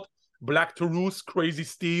מפלצות, Black Taurus, Crazy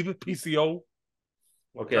Steve, PCO.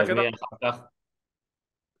 אוקיי, אז מי אחר כך?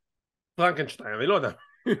 פרנקנשטיין, אני לא יודע.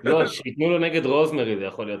 לא, שיתנו לו נגד רוזמרי, זה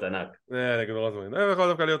יכול להיות ענק. נגד רוזמרי, זה יכול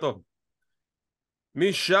דווקא להיות טוב.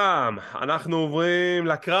 משם אנחנו עוברים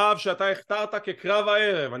לקרב שאתה הכתרת כקרב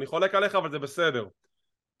הערב, אני חולק עליך אבל זה בסדר.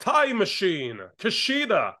 טיים משין,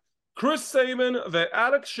 קשידה, קריס סיימן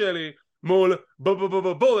ואלכס שלי מול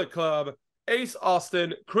בולט קלאב, אייס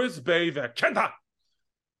אוסטין, קריס ביי וקנטה,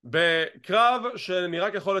 בקרב שאני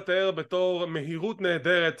רק יכול לתאר בתור מהירות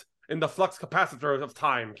נהדרת in the flux capacitor of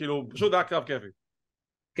time, כאילו פשוט היה קרב כיפי.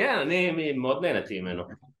 כן, אני מאוד נהנתי ממנו.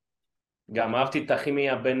 גם אהבתי את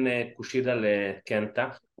הכימיה בין קושידה לקנטה.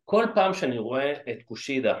 כל פעם שאני רואה את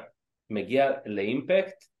קושידה מגיע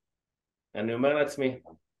לאימפקט, אני אומר לעצמי,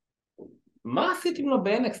 מה עשיתם לו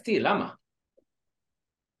ב-NXT? למה?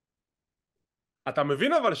 אתה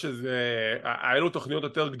מבין אבל שזה, היו תוכניות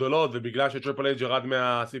יותר גדולות ובגלל שטריפל אייג' ירד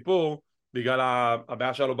מהסיפור, בגלל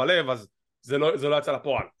הבעיה שלו בלב, אז זה לא יצא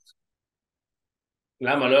לפועל.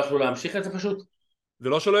 למה? לא יכלו להמשיך את זה פשוט? זה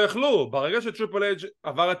לא שלא יכלו, ברגע שטריפל אייג'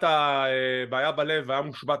 עבר את הבעיה בלב והיה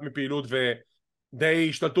מושבת מפעילות ודי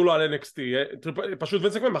השתלטו לו על NXT, פשוט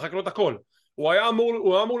וינסק מחק לו את הכל. הוא היה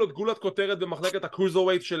אמור להיות גולת כותרת במחלקת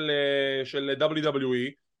הקרוזרווייט של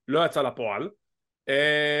WWE, לא יצא לפועל.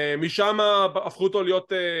 משם הפכו אותו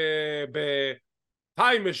להיות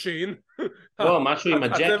בטיים משין, לא, משהו עם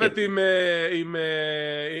הג'קט. הצוות עם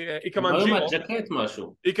איקה מנג'ירו. לא עם הג'קט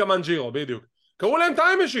משהו. איקה מנג'ירו, בדיוק. קראו להם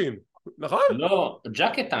טיים משין, נכון? לא,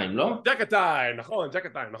 ג'קט טיים, לא? ג'קט טיים, נכון,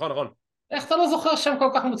 ג'קט טיים, נכון. איך אתה לא זוכר שם כל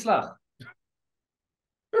כך מוצלח?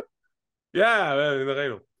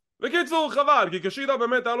 ראינו. בקיצור חבל, כי קשידה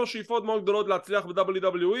באמת היה לו שאיפות מאוד גדולות להצליח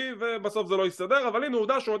ב-WWE ובסוף זה לא יסתדר, אבל הנה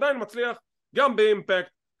עובדה שהוא עדיין מצליח גם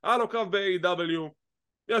באימפקט, היה לו קרב ב-AW,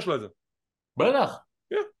 יש לו את זה. בטח.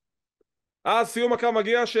 אז סיום הקרב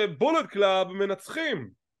מגיע שבולט קלאב מנצחים.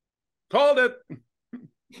 called it.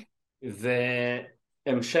 זה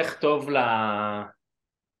המשך טוב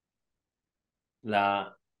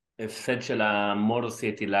להפסד של המודו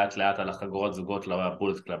סיטי לאט לאט על החגורות זוגות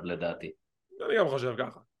לבולט קלאב לדעתי. אני גם חושב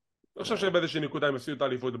ככה. אני חושב שבאיזושהי נקודה הם עשו את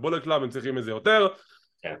האליפות בבולט קלאב, הם צריכים את זה יותר.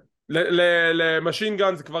 כן. למשין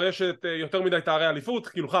גאנז כבר יש יותר מדי תארי אליפות,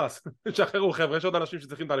 כאילו חלאס, שחררו חבר'ה, יש עוד אנשים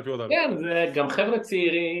שצריכים את האליפות האלה. כן, זה גם חבר'ה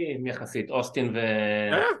צעירים יחסית, אוסטין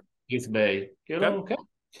וקריס ביי. כאילו, כן.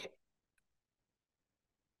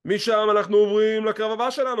 משם אנחנו עוברים לקרב הבא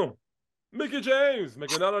שלנו. מיקי ג'יימס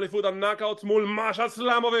מגנה על אליפות הנאקאוט מול משה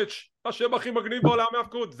סלמוביץ', השם הכי מגניב בעולם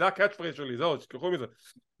מהאבקות, זה הקאץ' פרייז שלי, זהו, תשכחו מזה.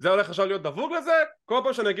 זה הולך עכשיו להיות דבוק לזה, כל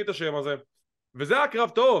פעם שאני אגיד את השם הזה. וזה היה קרב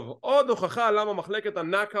טוב, עוד הוכחה למה מחלקת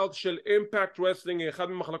הנאקאוט של אימפקט רסלינג היא אחד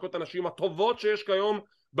ממחלקות הנשים הטובות שיש כיום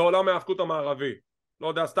בעולם ההאבקות המערבי. לא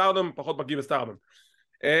יודע, סטארדם, פחות בגיא בסטארדם.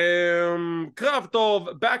 קרב טוב,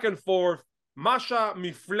 back and forth, משה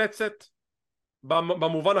מפלצת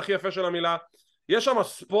במובן הכי יפה של המילה. יש שם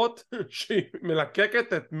ספוט שהיא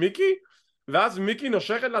מלקקת את מיקי ואז מיקי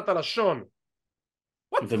נושכת לה את הלשון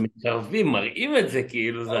ומתקרבים, מראים את זה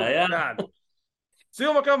כאילו זה היה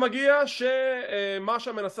סיום הקרב מגיע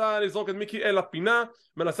שמשה מנסה לזרוק את מיקי אל הפינה,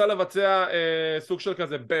 מנסה לבצע סוג של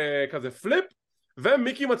כזה פליפ,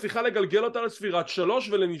 ומיקי מצליחה לגלגל אותה לספירת 3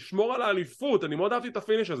 ולשמור על האליפות. אני מאוד אהבתי את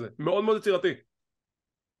הפיניש הזה, מאוד מאוד יצירתי.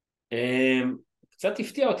 קצת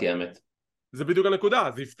הפתיע אותי האמת. זה בדיוק הנקודה,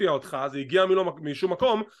 זה הפתיע אותך, זה הגיע משום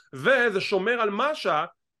מקום, וזה שומר על משה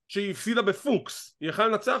שהיא הפסידה בפוקס, היא יכולה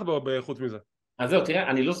לנצח בחוץ מזה. אז זהו, תראה,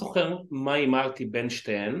 אני לא זוכר מה הימרתי בין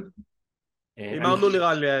שתיהן. הימרנו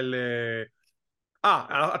נראה לי על...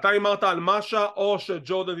 אתה הימרת על משה או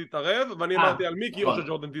שג'ורדן תתערב, ואני הימרתי על מיקי או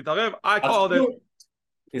שג'ורדן תתערב. I called it.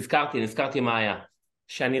 נזכרתי מה היה.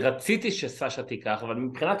 שאני רציתי שסשה תיקח, אבל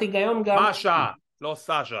מבחינת היגיון גם... משה, לא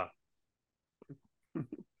סשה.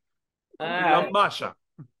 משה.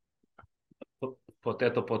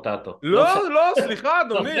 פוטטו פוטטו. לא, לא, סליחה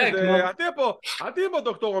טוב, אדוני, אל תהיה פה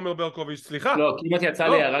דוקטור עומר ברקוביץ', סליחה. לא, כמעט יצא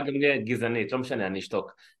לא. לי הערה גם גזענית, לא משנה, אני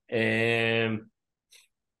אשתוק.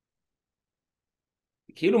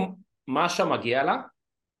 כאילו, משה מגיע לה,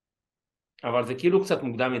 אבל זה כאילו קצת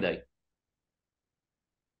מוקדם מדי.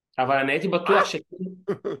 אבל אני הייתי בטוח ש...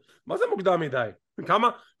 מה זה מוקדם מדי?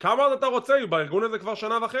 כמה עוד אתה רוצה? בארגון הזה כבר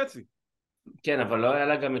שנה וחצי. כן, אבל לא היה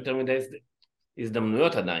לה גם יותר מדי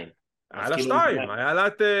הזדמנויות עדיין. היה לה שתיים, היה לה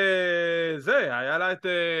את היה לה את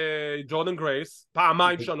ג'ורדן גרייס,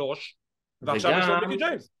 פעמיים שלוש, ועכשיו יש עוד מיקי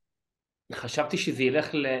ג'יימס. חשבתי שזה ילך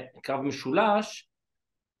לקרב משולש,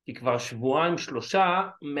 כי כבר שבועיים שלושה,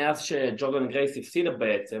 מאז שג'ורדן גרייס הפסידה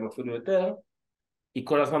בעצם, אפילו יותר, היא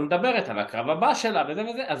כל הזמן מדברת על הקרב הבא שלה וזה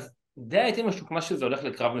וזה, אז די הייתי משוכנע שזה הולך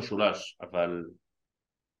לקרב משולש, אבל...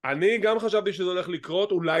 אני גם חשבתי שזה הולך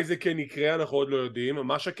לקרות, אולי זה כן יקרה, אנחנו עוד לא יודעים.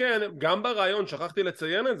 מה שכן, גם ברעיון, שכחתי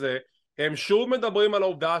לציין את זה, הם שוב מדברים על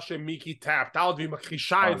העובדה שמיקי טאפט אאוט, והיא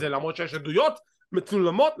מכחישה את זה, למרות שיש עדויות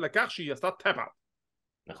מצולמות לכך שהיא עשתה טאפ אאוט.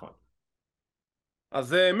 נכון.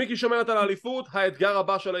 אז מיקי שומרת על האליפות, האתגר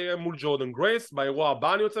הבא שלה יהיה מול ג'ורדן גרייס, באירוע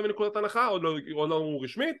הבא אני יוצא מנקודת הנחה, עוד לא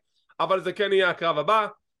רשמית, אבל זה כן יהיה הקרב הבא,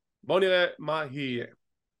 בואו נראה מה יהיה.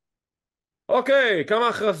 אוקיי, כמה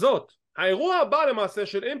הכרזות. האירוע הבא למעשה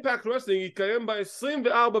של אימפקט רסלינג יתקיים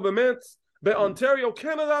ב-24 במרץ באונטריו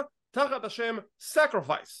קנדה תחת השם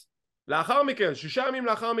Sacrifice. לאחר מכן, 6 ימים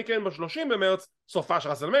לאחר מכן ב-30 במרץ, סופה של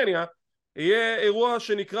רסלמניה, יהיה אירוע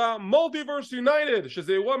שנקרא Multiverse United,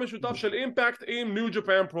 שזה אירוע משותף של אימפקט עם ניו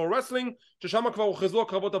ג'פן פרו רסלינג, ששם כבר הוכרזו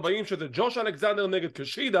הקרבות הבאים, שזה ג'וש אלכסנדר נגד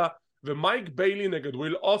קשידה ומייק ביילי נגד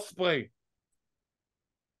וויל אוספרי.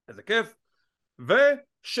 איזה כיף.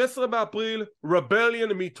 ו-16 באפריל רבליון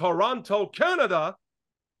מטורונטו קנדה,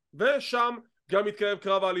 ושם גם יתקרב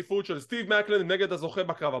קרב האליפות של סטיב מקלן נגד הזוכה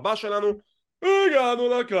בקרב הבא שלנו.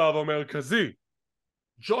 הגענו לקרב המרכזי,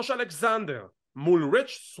 ג'וש אלכסנדר מול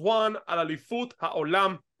ריץ' סואן על אליפות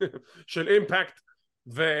העולם של אימפקט,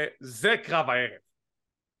 וזה קרב הערב.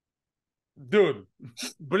 דוד,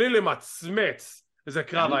 בלי למצמץ, זה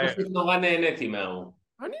קרב הערב. אני פשוט נורא נהניתי מהאור.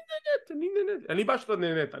 אני נהנית, אני בא שאתה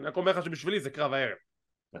נהנית, אני רק אומר לך שבשבילי זה קרב הערב.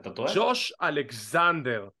 אתה טועה? ג'וש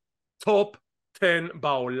אלכסנדר, טופ 10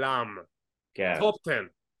 בעולם. כן. טופ 10.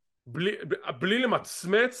 בלי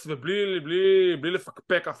למצמץ ובלי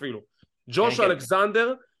לפקפק אפילו. ג'וש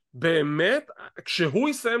אלכסנדר, באמת, כשהוא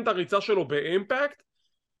יסיים את הריצה שלו באימפקט,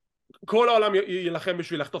 כל העולם ילחם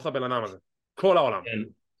בשביל לחטוף את הבן אדם הזה. כל העולם.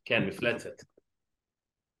 כן, מפלצת.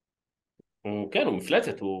 כן, הוא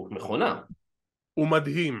מפלצת, הוא מכונה. הוא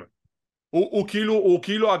מדהים. הוא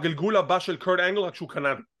כאילו הגלגול הבא של קורט אנגל, רק שהוא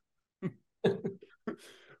קנדי.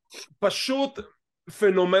 פשוט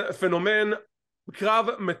פנומן, קרב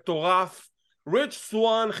מטורף. ריץ'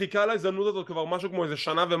 סואן חיכה להזדמנות הזאת כבר משהו כמו איזה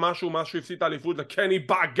שנה ומשהו, מאז שהוא הפסיד את האליפות לקני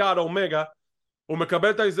באגד אומגה. הוא מקבל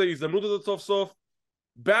את ההזדמנות הזאת סוף סוף,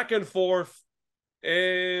 back and forth,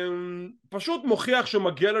 פשוט מוכיח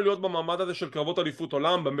שמגיע לו להיות במעמד הזה של קרבות אליפות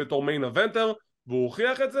עולם בתור מיין אבנטר, והוא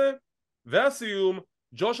הוכיח את זה. והסיום,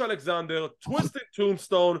 ג'וש אלכסנדר, טוויסטד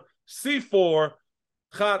טומסטון, C4,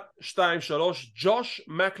 1, 2, 3, ג'וש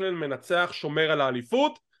מקלן מנצח, שומר על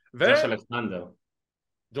האליפות.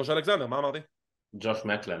 ג'וש אלכסנדר, מה אמרתי? ג'וש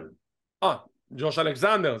מקלן. ג'וש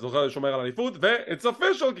אלכסנדר, זוכר, שומר על האליפות, ו-it's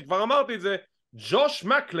official, כי כבר אמרתי את זה, ג'וש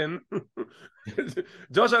מקלן,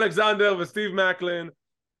 ג'וש אלכסנדר וסטיב מקלן,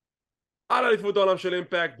 על אליפות העולם של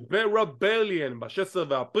אימפקט, ברבליון, ב-16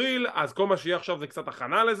 באפריל, אז כל מה שיהיה עכשיו זה קצת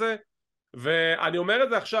הכנה לזה, ואני אומר את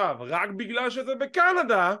זה עכשיו, רק בגלל שזה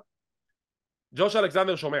בקנדה, ג'וש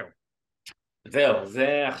אלכסנדר שומר. זהו,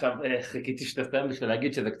 זה עכשיו חיכיתי שתסתיים בשביל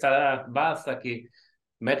להגיד שזה קצת באסה, כי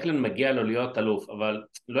מקלן מגיע לו להיות אלוף, אבל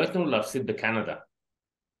לא יתנו לו להפסיד בקנדה.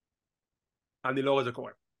 אני לא רואה זה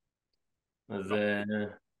קורה. אז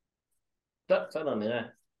טוב, בסדר, נראה.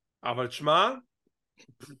 אבל תשמע,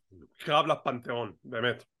 קרב לפנתיאון,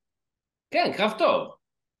 באמת. כן, קרב טוב.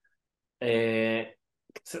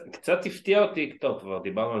 קצת הפתיע אותי, טוב, כבר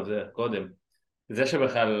דיברנו על זה קודם, זה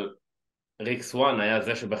שבכלל ריק סואן היה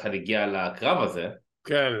זה שבכלל הגיע לקרב הזה.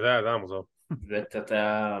 כן, זה היה מוזר. זה קצת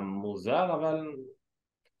היה מוזר, אבל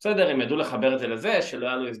בסדר, הם ידעו לחבר את זה לזה, שלא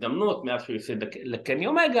היה לו הזדמנות מאז שהוא הפסיד לקני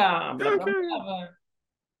אומגה.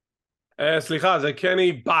 סליחה, זה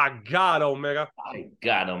קני באגד אומגה.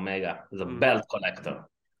 באגד אומגה, זה בלט קולקטור.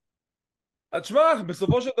 אז תשמע,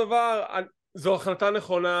 בסופו של דבר זו החלטה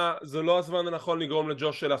נכונה, זה לא הזמן הנכון לגרום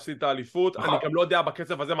לג'וש להפסיד את האליפות. אני גם לא יודע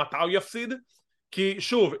בקצב הזה מתי הוא יפסיד, כי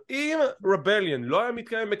שוב, אם רבליון לא היה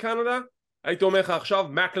מתקיים בקנדה, הייתי אומר לך עכשיו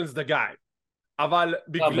מקלנ's the guy, אבל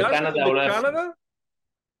בגלל שזה בקנדה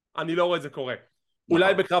אני לא רואה את זה קורה.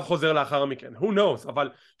 אולי בקרב חוזר לאחר מכן, who knows, אבל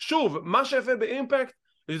שוב, מה שיפה באימפקט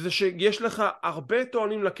זה שיש לך הרבה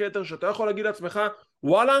טוענים לכתר שאתה יכול להגיד לעצמך,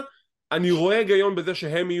 וואלה, אני רואה היגיון בזה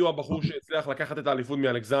שהם יהיו הבחור שהצליח לקחת את האליפות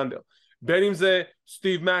מאלכסנדר, בין אם זה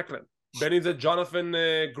סטיב מקלן, בין אם זה ג'ונת'ן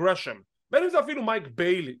גרשם, בין אם זה אפילו מייק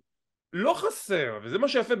ביילי, לא חסר, וזה מה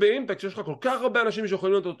שיפה באימפקט, שיש לך כל כך הרבה אנשים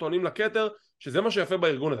שיכולים להיות טוענים לכתר, שזה מה שיפה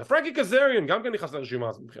בארגון הזה. פרנקי קזריאן גם כן נכנס לרשימה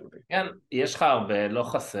הזאת מבחינתי. כן, יש לך הרבה, לא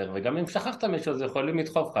חסר, וגם אם שכחת מישהו, אז יכולים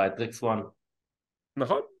לדחוף לך את טריקס וואן.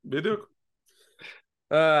 נכון, בדיוק.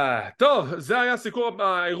 טוב, זה היה סיקור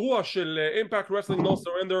האירוע של אימפקט רסלינג נו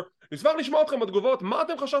סרנדר. נשמח לשמוע אתכם בתגובות, מה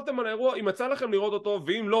אתם חשבתם על האירוע, אם יצא לכם לראות אותו,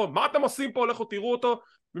 ואם לא, מה אתם עושים פה, לכו תראו אותו,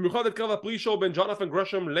 במיוחד את קרב הפרי-שואו בין ג'ונת'ן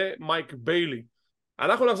גרשם למייק ביילי.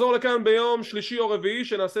 אנחנו נחזור לכאן ביום שלישי או רביעי,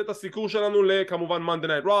 שנעשה את הסיקור שלנו לכמובן Monday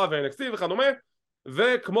Night Raw ו-NXT וכדומה,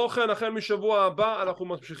 וכמו כן החל משבוע הבא אנחנו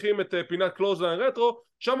ממשיכים את פינת קלוזליין רטרו,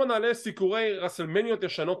 שם נעלה סיקורי רסלמניות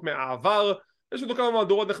ישנות מהעבר. יש לנו כמה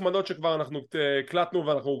מהדורות נחמדות שכבר אנחנו הקלטנו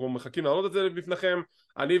ואנחנו מחכים להעלות את זה בפניכם,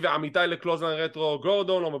 אני ועמיתי לקלוזליין רטרו,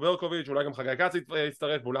 גורדון, עומר ברקוביץ', אולי גם חגי כץ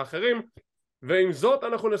יצטרף ואולי אחרים. ועם זאת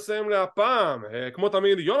אנחנו נסיים להפעם, כמו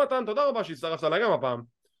תמיד יונתן, תודה רבה שהצטרפת אליי גם הפעם,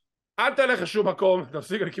 אל תלך לשום מקום,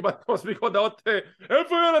 תפסיק, אני קיבלתי מספיק הודעות,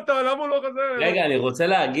 איפה יונתן, למה הוא לא חזר? רגע, אני רוצה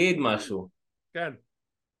להגיד משהו. כן.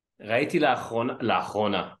 ראיתי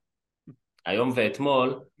לאחרונה, היום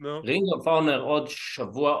ואתמול, רינג אוף אונר עוד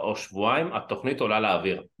שבוע או שבועיים, התוכנית עולה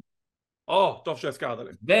לאוויר. טוב שהזכרת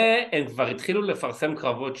עליהם. והם כבר התחילו לפרסם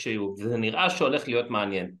קרבות שיהיו, וזה נראה שהולך להיות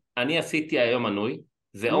מעניין. אני עשיתי היום מנוי,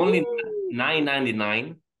 זה only $9.99,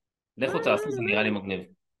 לכו תעשו, זה נראה לי מגניב.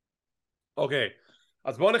 אוקיי.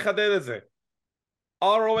 אז בואו נחדד את זה.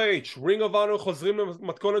 ROH, Ring of Honor חוזרים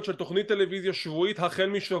למתכונת של תוכנית טלוויזיה שבועית החל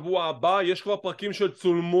משבוע הבא, יש כבר פרקים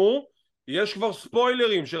שצולמו, יש כבר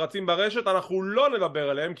ספוילרים שרצים ברשת, אנחנו לא נדבר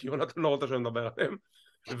עליהם, כי יונתן לא רוצה שנדבר עליהם,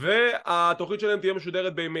 והתוכנית שלהם תהיה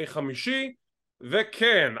משודרת בימי חמישי,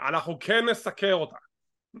 וכן, אנחנו כן נסקר אותה,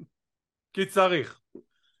 כי צריך.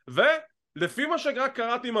 ולפי מה שרק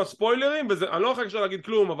קראתי מהספוילרים, אני לא יכול להגיד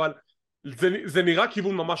כלום, אבל זה נראה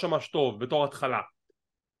כיוון ממש ממש טוב בתור התחלה.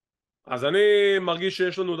 אז אני מרגיש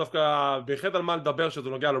שיש לנו דווקא בהחלט על מה לדבר שזה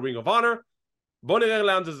נוגע ל-Ring of Honor. בוא נראה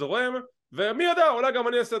לאן זה זורם, ומי יודע, אולי גם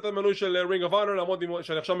אני אעשה את המנוי של Ring of Honor, למרות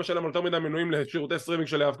שאני עכשיו משלם יותר מדי מנויים לשירותי סטרימינג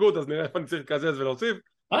של ההאבקות, אז נראה איפה אני צריך לקזז ולהוסיף.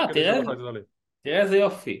 תראה איזה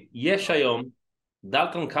יופי, יש היום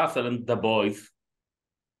דלטון קאסל and the boys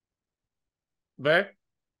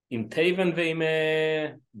עם טייבן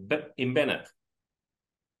ועם בנט.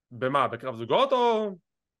 במה? בקרב זוגות או?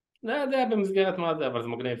 לא יודע במסגרת מה זה, אבל זה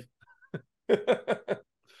מגניב.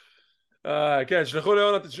 כן, תשלחו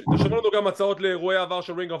לנו גם הצעות לאירועי עבר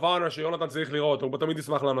של Ring of Honor שיונתן צריך לראות, הוא תמיד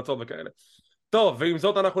ישמח להמלצות וכאלה. טוב, ועם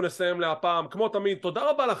זאת אנחנו נסיים להפעם. כמו תמיד, תודה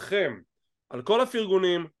רבה לכם על כל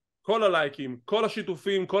הפרגונים, כל הלייקים, כל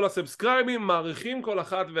השיתופים, כל הסאבסקרייבים, מעריכים כל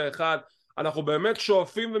אחד ואחד. אנחנו באמת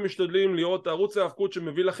שואפים ומשתדלים להיות ערוץ ההאבקות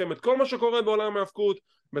שמביא לכם את כל מה שקורה בעולם ההאבקות,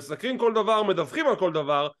 מסקרים כל דבר, מדווחים על כל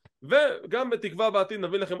דבר, וגם בתקווה בעתיד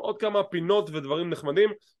נביא לכם עוד כמה פינות ודברים נחמדים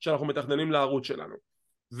שאנחנו מתכננים לערוץ שלנו.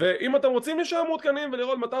 ואם אתם רוצים להישאר מעודכנים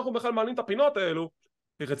ולראות מתי אנחנו בכלל מעלים את הפינות האלו,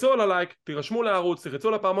 תחצו על הלייק, תירשמו לערוץ,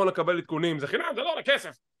 תחצו לפעמון לקבל עדכונים, זה חינם, זה לא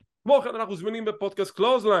לכסף. כמו כן אנחנו זמינים בפודקאסט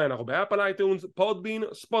קלוזליין, אנחנו באפל אייטונס, פודבין,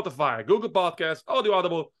 ספוטיפיי, גוגל פודקאסט, אודיו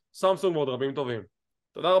אודיבל, סמסונג ועוד רבים טובים.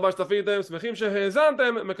 תודה רבה שצפיתם, שמחים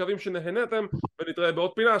שהאזנתם, מקווים שנהנתם, ונתראה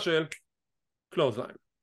בעוד פינה של קלוזליין.